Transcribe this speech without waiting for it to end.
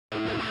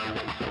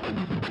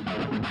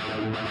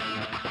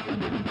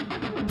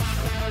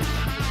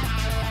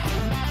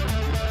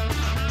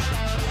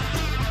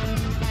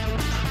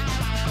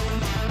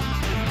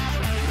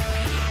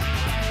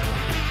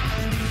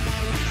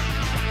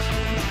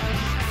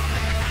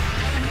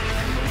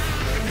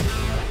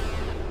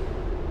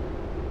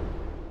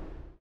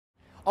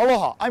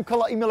Aloha, I'm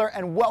Kala'i Miller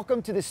and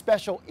welcome to this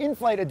special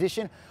in-flight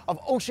edition of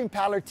Ocean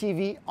Paddler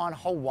TV on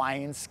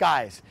Hawaiian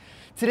skies.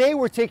 Today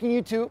we're taking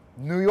you to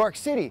New York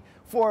City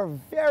for a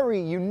very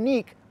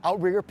unique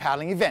outrigger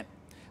paddling event,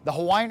 the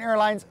Hawaiian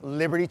Airlines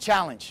Liberty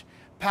Challenge.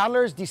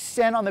 Paddlers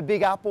descend on the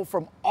Big Apple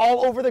from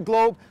all over the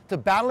globe to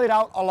battle it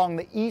out along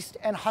the East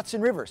and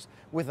Hudson Rivers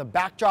with a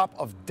backdrop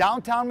of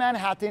downtown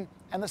Manhattan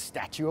and the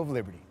Statue of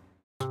Liberty.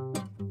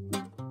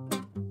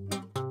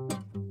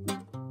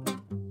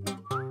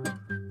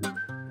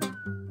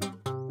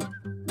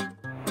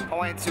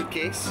 Hawaiian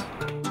suitcase.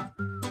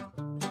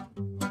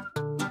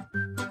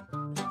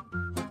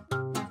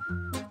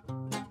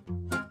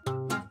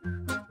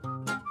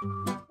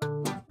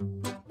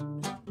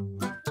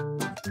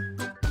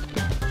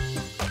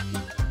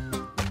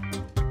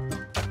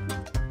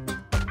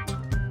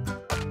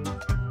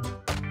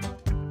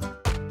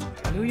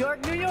 New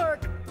York, New York!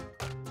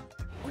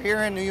 We're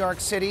here in New York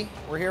City.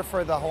 We're here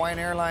for the Hawaiian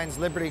Airlines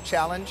Liberty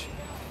Challenge.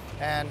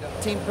 And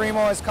Team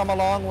Primo has come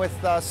along with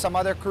some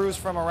other crews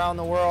from around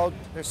the world.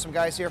 There's some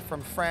guys here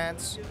from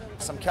France,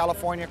 some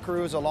California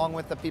crews, along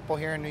with the people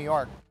here in New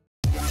York.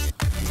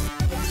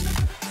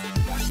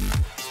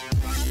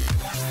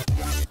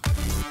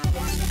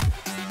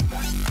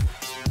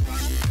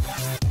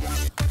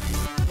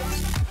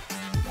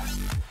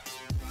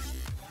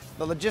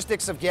 The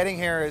logistics of getting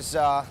here is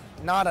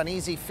not an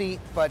easy feat,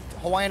 but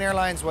Hawaiian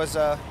Airlines was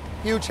a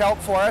huge help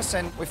for us,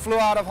 and we flew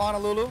out of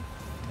Honolulu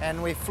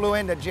and we flew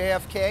into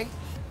JFK,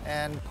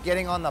 and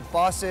getting on the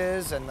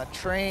buses and the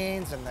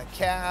trains and the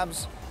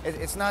cabs,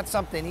 it's not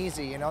something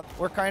easy, you know.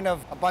 We're kind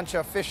of a bunch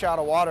of fish out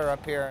of water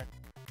up here.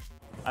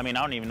 I mean,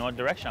 I don't even know what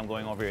direction I'm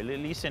going over here. At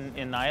least in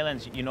the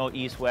islands, you know,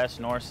 east,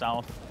 west, north,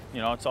 south,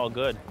 you know, it's all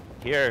good.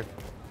 Here,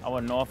 I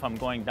wouldn't know if I'm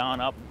going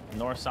down, up,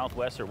 north, south,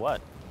 west, or what.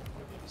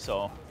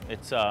 So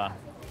it's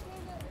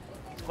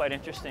quite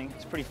interesting.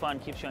 It's pretty fun,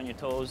 keeps you on your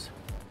toes.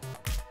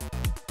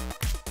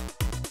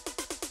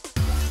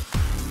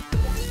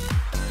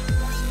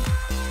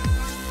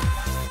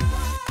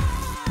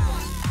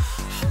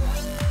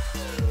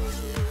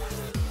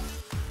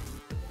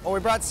 Well, we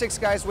brought 6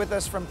 guys with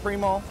us from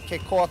Primo: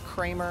 Keikoa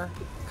Kramer,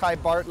 Kai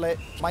Bartlett,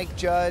 Mike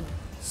Judd,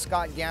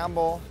 Scott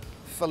Gamble,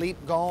 Philippe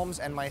Gomes,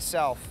 and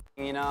myself.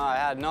 You know, I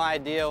had no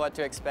idea what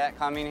to expect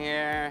coming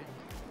here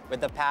with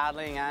the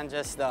paddling and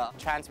just the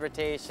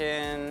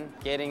transportation,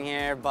 getting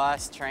here,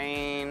 bus,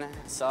 train,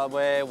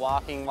 subway,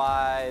 walking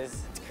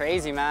wise. It's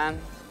crazy, man.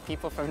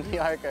 People from New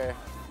York are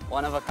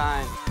one of a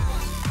kind.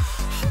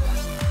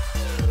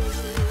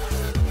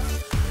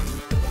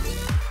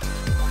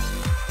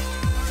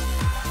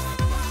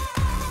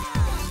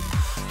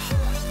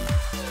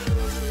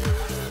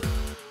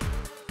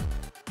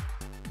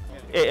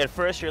 At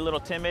first, you're a little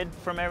timid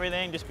from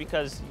everything just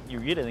because you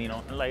really, you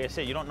know, like I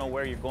said, you don't know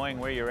where you're going,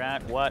 where you're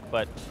at, what,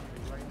 but,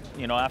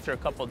 you know, after a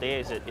couple of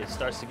days, it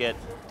starts to get,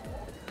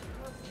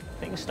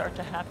 things start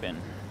to happen.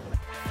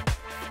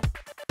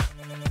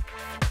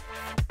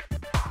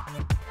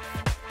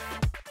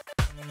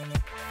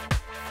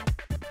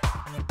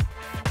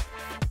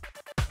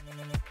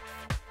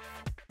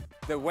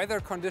 The weather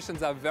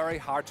conditions are very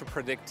hard to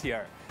predict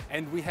here,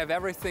 and we have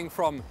everything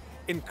from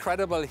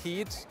incredible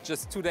heat.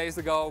 Just 2 days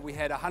ago, we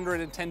had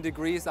 110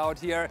 degrees out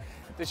here.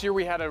 This year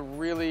we had a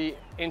really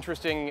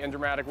interesting and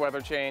dramatic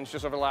weather change.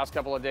 Just over the last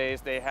couple of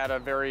days, they had a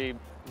very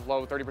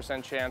low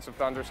 30% chance of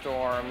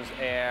thunderstorms,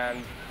 and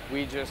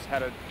we just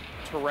had a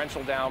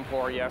torrential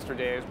downpour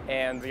yesterday,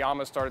 and the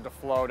amas started to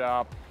float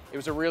up. It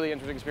was a really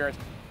interesting experience.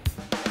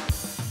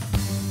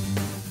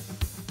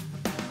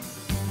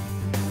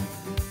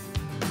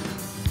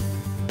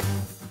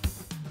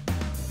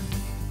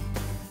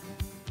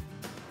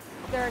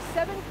 There are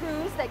 7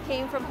 crews that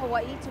came from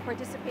Hawaii to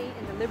participate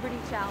in the Liberty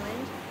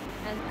Challenge.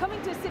 And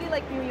coming to a city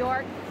like New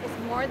York is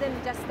more than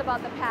just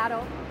about the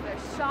paddle. They're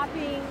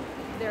shopping,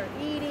 they're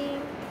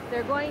eating,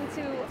 they're going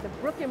to the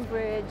Brooklyn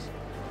Bridge,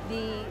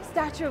 the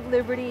Statue of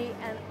Liberty,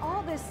 and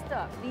all this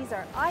stuff. These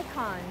are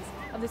icons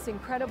of this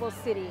incredible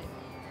city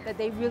that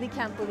they really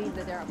can't believe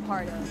that they're a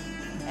part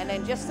of. And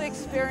then just to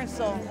experience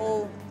the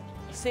whole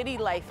city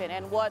life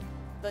and what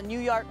the New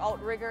York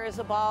outrigger is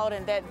about,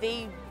 and that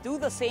they do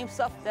the same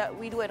stuff that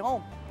we do at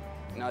home.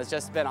 You know, it's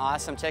just been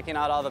awesome checking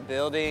out all the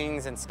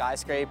buildings and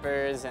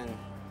skyscrapers, and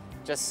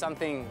just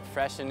something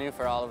fresh and new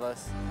for all of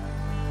us.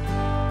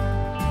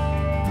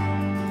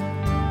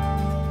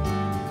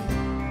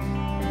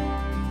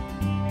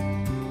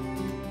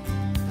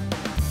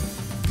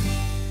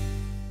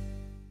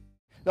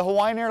 The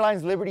Hawaiian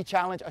Airlines Liberty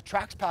Challenge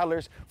attracts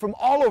paddlers from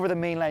all over the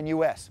mainland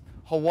U.S.,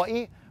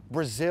 Hawaii,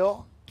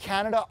 Brazil,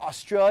 Canada,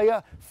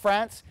 Australia,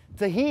 France,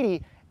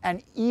 Tahiti,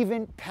 and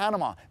even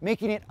Panama,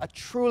 making it a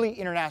truly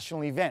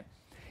international event.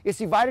 It's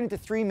divided into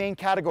three main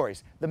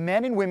categories. The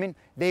men and women,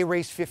 they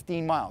race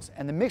 15 miles,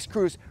 and the mixed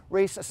crews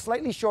race a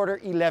slightly shorter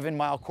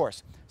 11-mile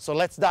course. So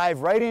let's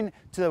dive right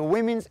into the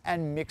women's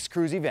and mixed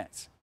crews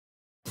events.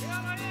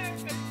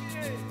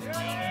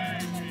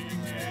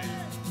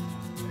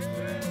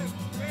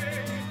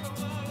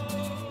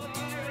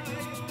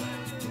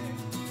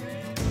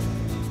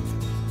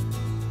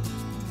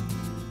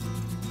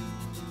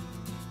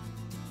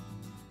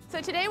 So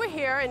today we're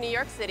here in New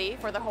York City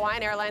for the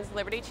Hawaiian Airlines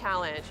Liberty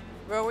Challenge,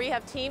 where we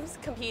have teams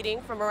competing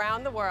from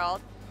around the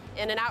world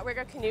in an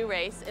outrigger canoe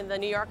race in the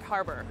New York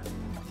Harbor.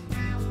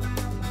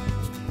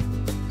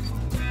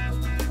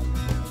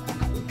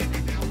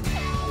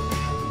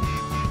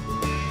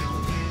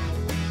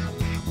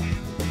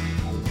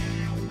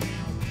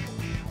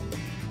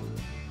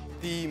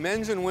 The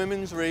men's and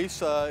women's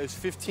race is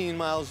 15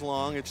 miles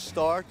long. It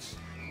starts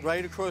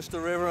right across the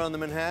river on the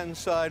Manhattan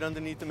side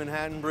underneath the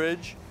Manhattan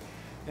Bridge,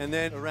 and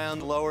then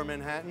around lower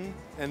Manhattan,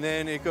 and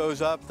then it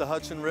goes up the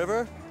Hudson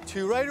River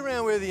to right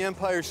around where the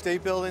Empire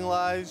State Building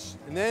lies,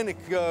 and then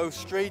it goes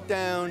straight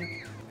down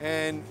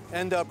and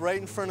end up right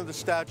in front of the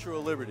Statue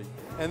of Liberty.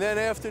 And then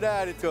after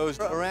that, it goes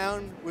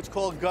around what's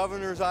called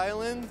Governor's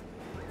Island,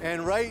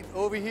 and right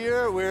over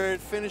here where it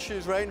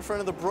finishes right in front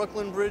of the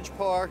Brooklyn Bridge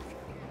Park,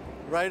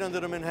 right under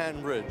the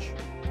Manhattan Bridge.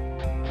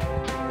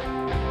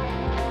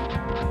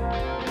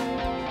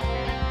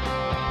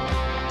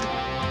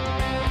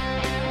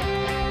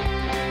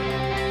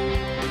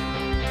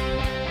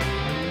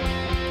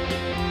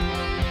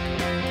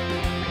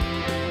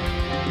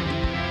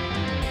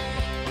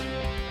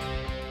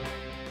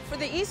 For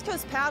the East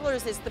Coast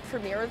Paddlers, it's the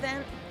premier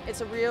event. It's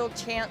a real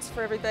chance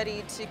for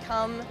everybody to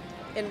come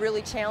in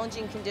really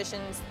challenging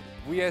conditions.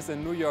 We as a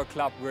New York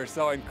club, we're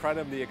so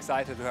incredibly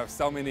excited to have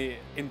so many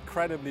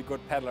incredibly good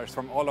paddlers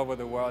from all over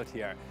the world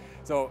here.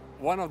 So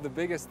one of the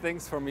biggest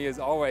things for me is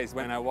always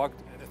when I walk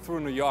through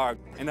New York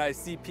and I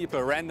see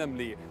people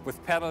randomly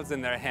with paddles in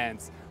their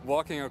hands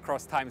walking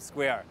across Times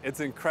Square.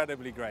 It's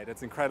incredibly great,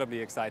 it's incredibly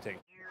exciting.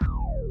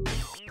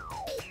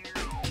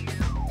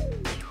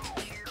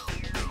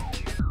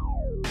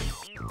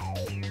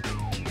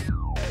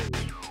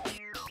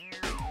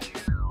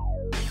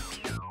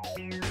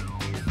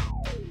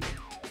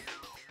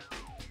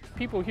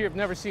 People here have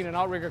never seen an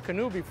outrigger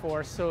canoe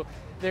before, so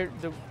they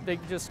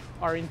just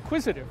are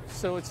inquisitive.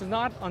 So it's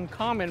not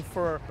uncommon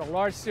for a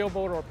large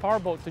sailboat or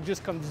powerboat to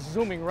just come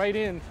zooming right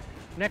in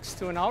next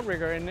to an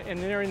outrigger, and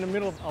they're in the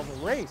middle of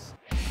a race.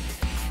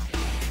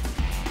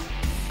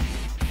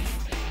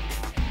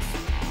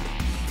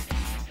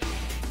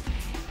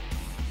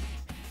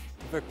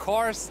 The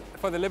course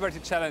for the Liberty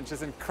Challenge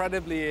is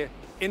incredibly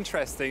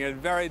interesting and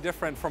very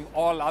different from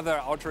all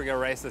other outrigger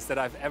races that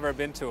I've ever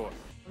been to.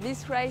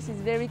 This race is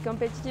very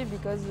competitive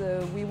because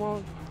we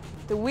want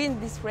to win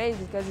this race,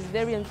 because it's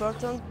very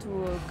important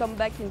to come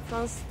back in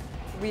France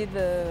with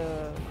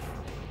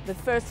the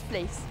first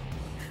place.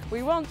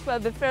 We want for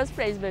the first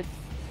place, but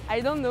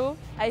I don't know,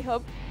 I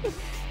hope.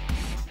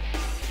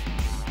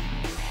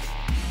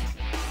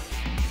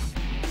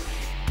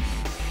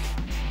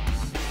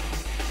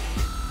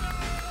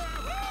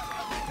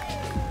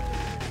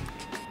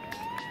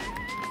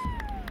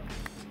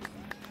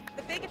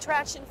 The big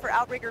attraction for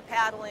outrigger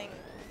paddling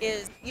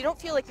is you don't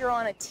feel like you're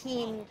on a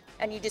team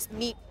and you just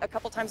meet a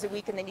couple times a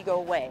week and then you go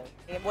away.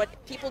 And what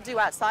people do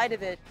outside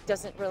of it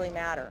doesn't really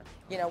matter.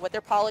 You know, what their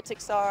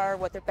politics are,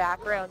 what their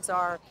backgrounds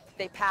are,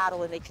 they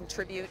paddle and they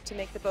contribute to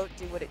make the boat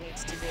do what it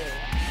needs to do.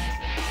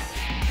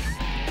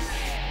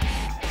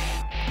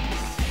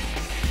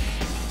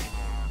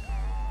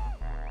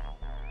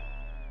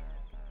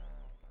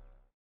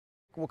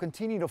 We'll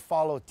continue to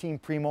follow Team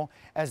Primo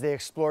as they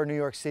explore New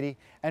York City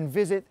and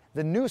visit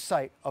the new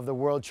site of the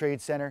World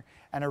Trade Center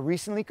and a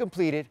recently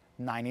completed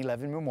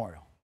 9/11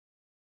 memorial.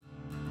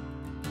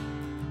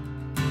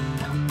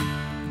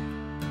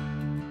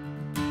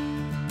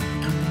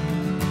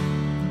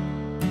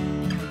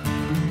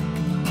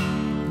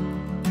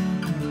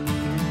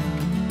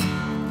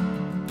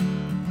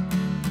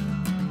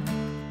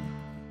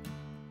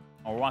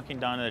 We're walking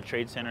down to the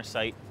Trade Center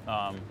site.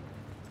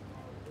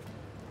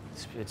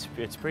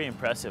 It's pretty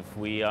impressive.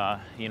 We,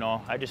 you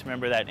know, I just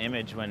remember that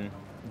image when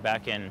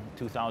back in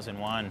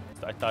 2001,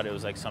 I thought it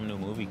was like some new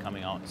movie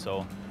coming out.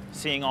 So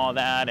seeing all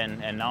that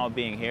and now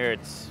being here,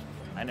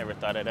 I never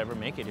thought I'd ever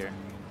make it here.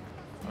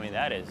 I mean,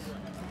 that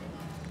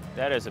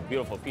is a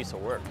beautiful piece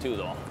of work too,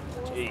 though.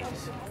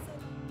 Jeez.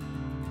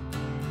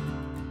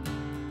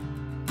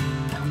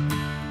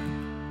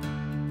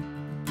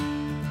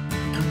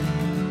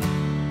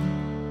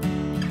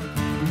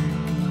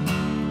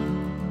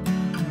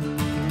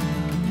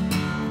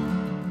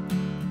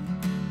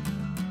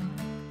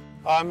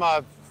 I'm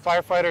a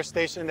firefighter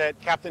stationed at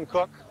Captain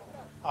Cook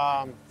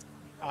on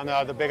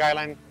the Big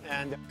Island,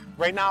 and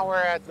right now we're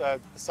at the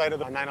site of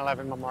the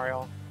 9/11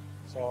 memorial.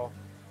 So,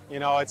 you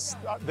know,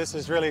 this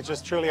is really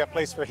just truly a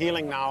place for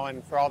healing now,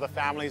 and for all the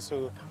families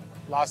who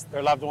lost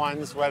their loved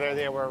ones, whether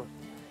they were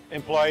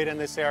employed in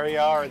this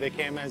area or they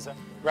came as a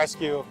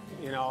rescue.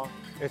 You know,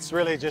 it's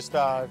really just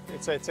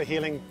it's a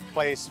healing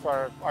place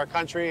for our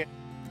country.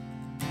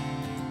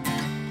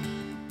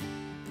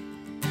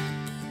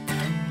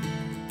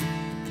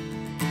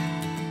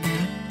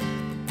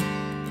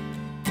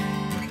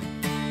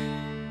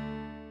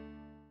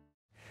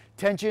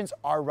 Tensions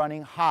are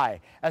running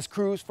high as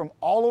crews from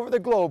all over the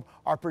globe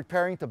are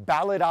preparing to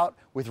battle it out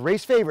with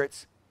race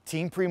favorites,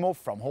 Team Primo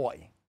from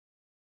Hawaii.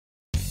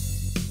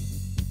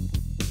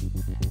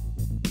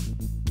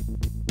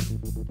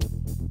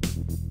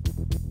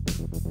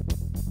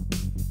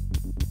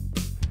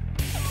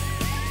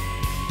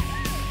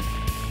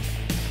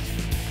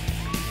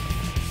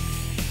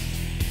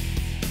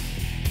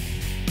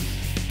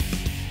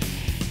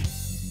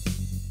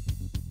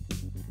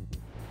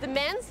 The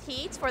men's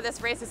heat for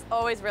this race is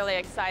always really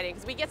exciting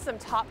because we get some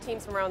top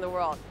teams from around the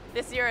world.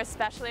 This year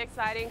especially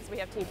exciting because we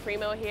have Team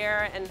Primo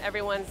here and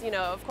everyone's,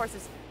 of course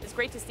it's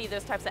great to see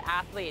those types of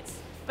athletes.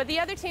 But the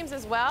other teams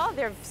as well,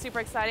 they're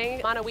super exciting.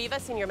 Manawiva,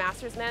 senior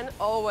masters men,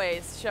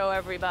 always show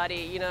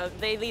everybody,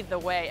 they lead the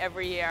way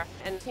every year.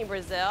 And Team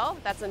Brazil,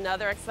 that's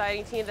another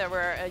exciting team that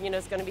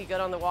is going to be good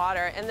on the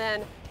water. And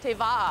then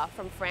Teva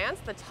from France,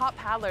 the top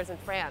paddlers in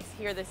France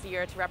here this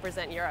year to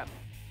represent Europe.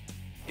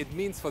 It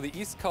means for the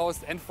East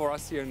Coast and for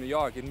us here in New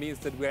York, it means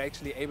that we're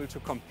actually able to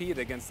compete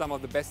against some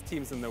of the best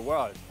teams in the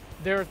world.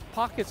 There are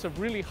pockets of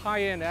really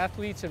high-end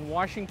athletes in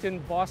Washington,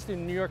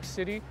 Boston, New York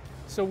City.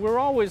 So we're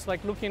always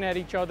looking at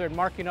each other and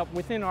marking up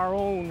within our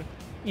own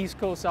East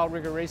Coast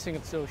Outrigger Racing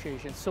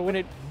Association. So when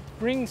it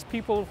brings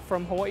people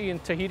from Hawaii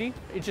and Tahiti,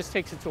 it just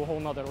takes it to a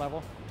whole nother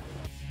level.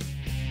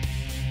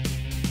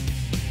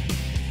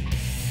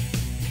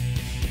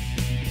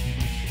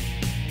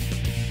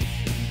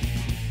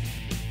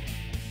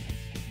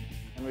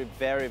 We're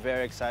very,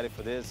 very excited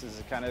for this. This is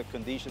the kind of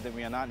condition that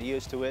we are not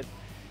used to it,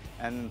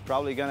 and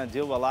probably going to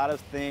deal with a lot of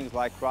things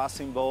like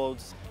crossing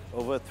boats,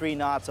 over 3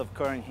 knots of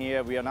current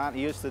here. We are not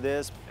used to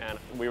this. And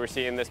we were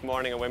seeing this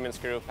morning a women's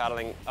crew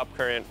paddling up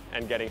current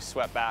and getting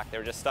swept back. They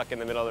were just stuck in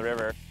the middle of the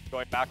river,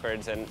 going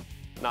backwards and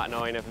not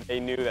knowing if they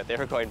knew that they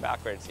were going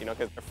backwards, because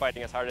they're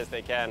fighting as hard as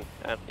they can.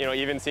 And,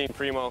 even seeing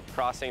Primo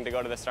crossing to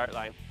go to the start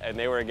line, and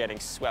they were getting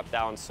swept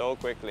down so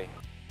quickly.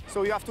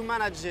 So you have to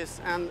manage this,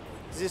 and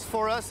this is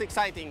for us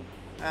exciting.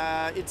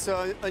 It's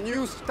a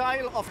new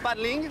style of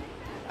paddling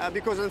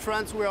because in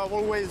France we have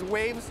always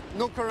waves,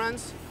 no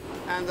currents,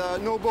 and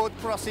no boat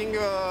crossing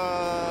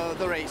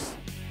the race.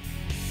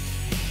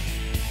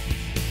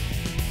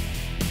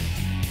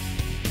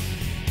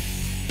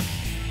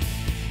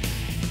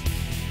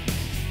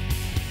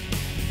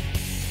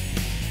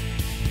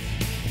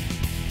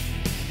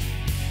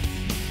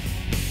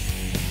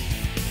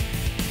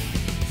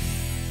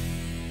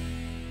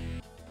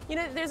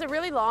 There's a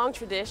really long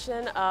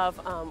tradition of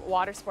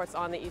water sports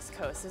on the East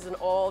Coast. There's an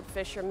old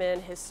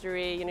fisherman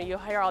history. You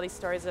hear all these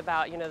stories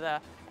about, the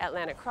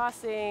Atlantic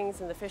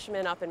crossings and the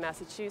fishermen up in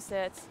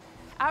Massachusetts.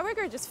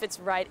 Outrigger just fits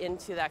right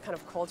into that kind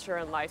of culture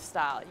and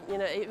lifestyle,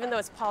 even though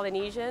it's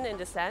Polynesian in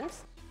descent.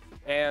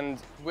 And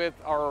with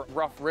our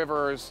rough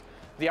rivers,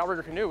 the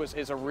outrigger canoe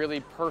is a really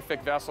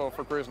perfect vessel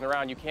for cruising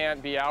around. You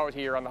can't be out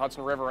here on the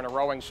Hudson River in a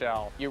rowing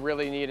shell. You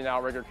really need an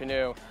outrigger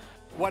canoe.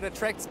 What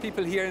attracts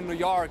people here in New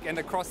York and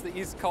across the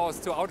East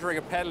Coast to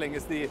outrigger paddling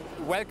is the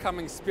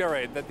welcoming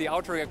spirit that the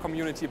outrigger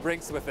community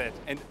brings with it.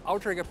 And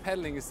outrigger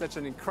paddling is such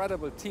an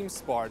incredible team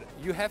sport.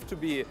 You have to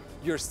be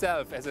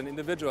yourself as an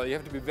individual. You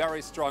have to be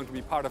very strong to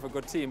be part of a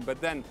good team. But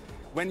then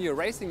when you're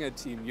racing a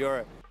team,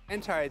 your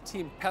entire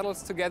team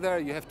paddles together.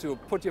 You have to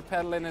put your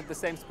paddle in at the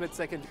same split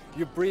second.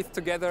 You breathe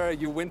together,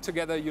 you win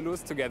together, you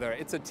lose together.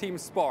 It's a team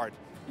sport,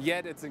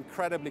 yet it's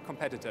incredibly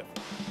competitive.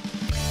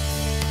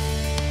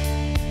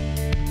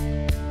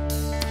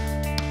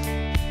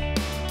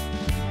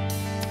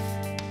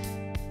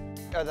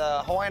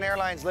 The Hawaiian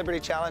Airlines Liberty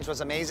Challenge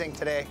was amazing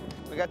today.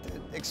 We got to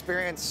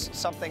experience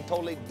something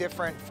totally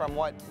different from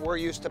what we're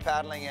used to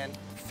paddling in.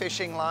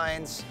 Fishing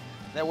lines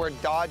that were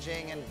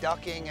dodging and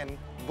ducking, and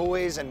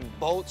buoys and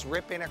boats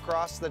ripping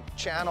across the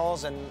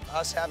channels, and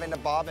us having to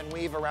bob and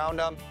weave around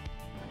them.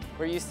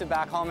 We're used to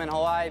back home in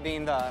Hawaii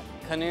being the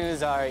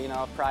canoes are,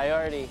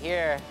 priority.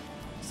 Here,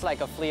 it's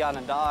like a flea on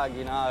a dog,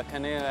 a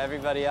canoe.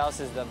 Everybody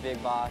else is the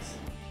big boss.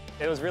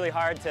 It was really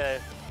hard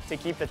to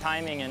keep the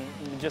timing, and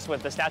just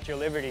with the Statue of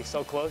Liberty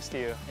so close to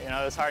you, it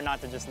was hard not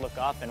to just look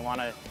up and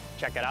want to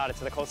check it out. It's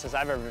the closest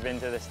I've ever been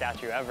to the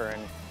statue ever,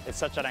 and it's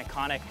such an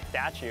iconic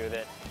statue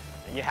that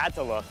you had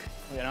to look,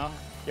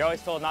 You're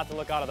always told not to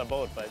look out of the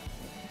boat, but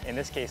in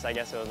this case, I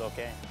guess it was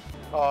okay.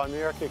 Oh, New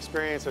York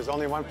experience, there's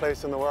only one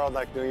place in the world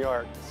like New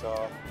York,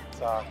 so it's,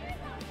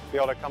 be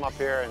able to come up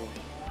here and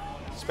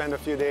spend a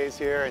few days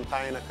here and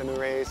tie in a canoe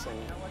race and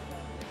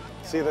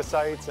see the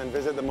sights and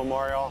visit the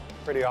memorial,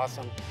 pretty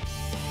awesome.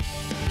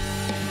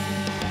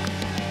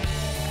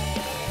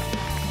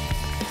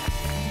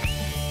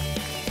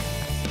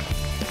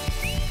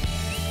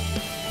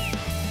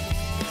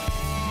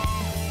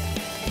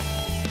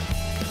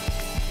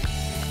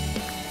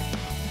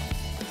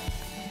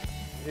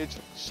 It's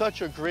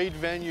such a great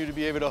venue to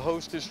be able to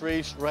host this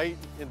race right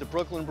at the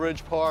Brooklyn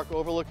Bridge Park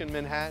overlooking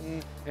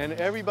Manhattan. And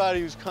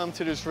everybody who's come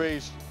to this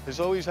race has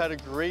always had a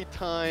great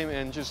time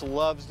and just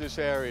loves this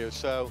area.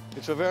 So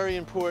it's a very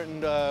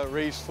important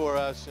race for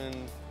us, and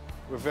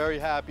we're very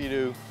happy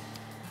to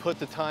put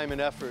the time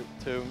and effort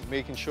to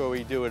making sure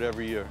we do it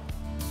every year.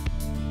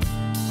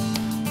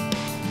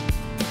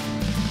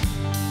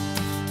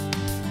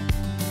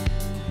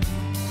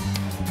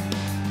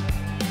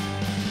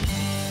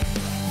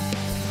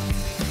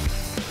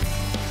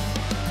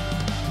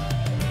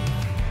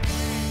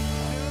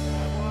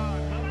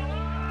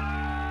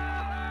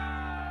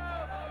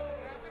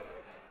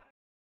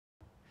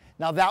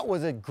 Now that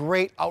was a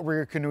great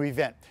outrigger canoe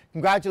event.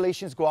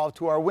 Congratulations go out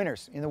to our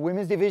winners. In the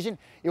women's division,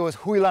 it was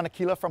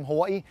Huilanakila from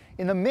Hawaii.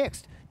 In the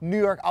mixed, New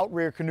York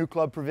Outrigger Canoe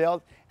Club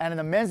prevailed. And in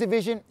the men's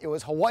division, it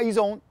was Hawaii's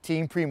own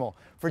Team Primo.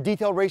 For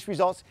detailed race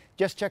results,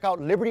 just check out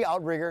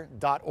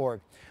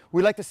libertyoutrigger.org.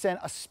 We'd like to send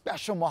a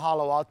special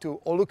mahalo out to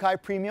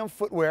Olukai Premium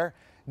Footwear,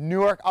 New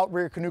York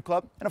Outrigger Canoe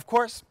Club, and of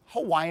course,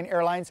 Hawaiian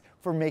Airlines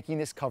for making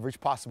this coverage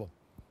possible.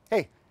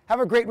 Hey, have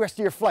a great rest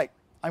of your flight.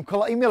 I'm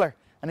Kala'i Miller,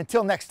 and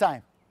until next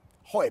time,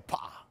 hoi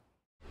pa.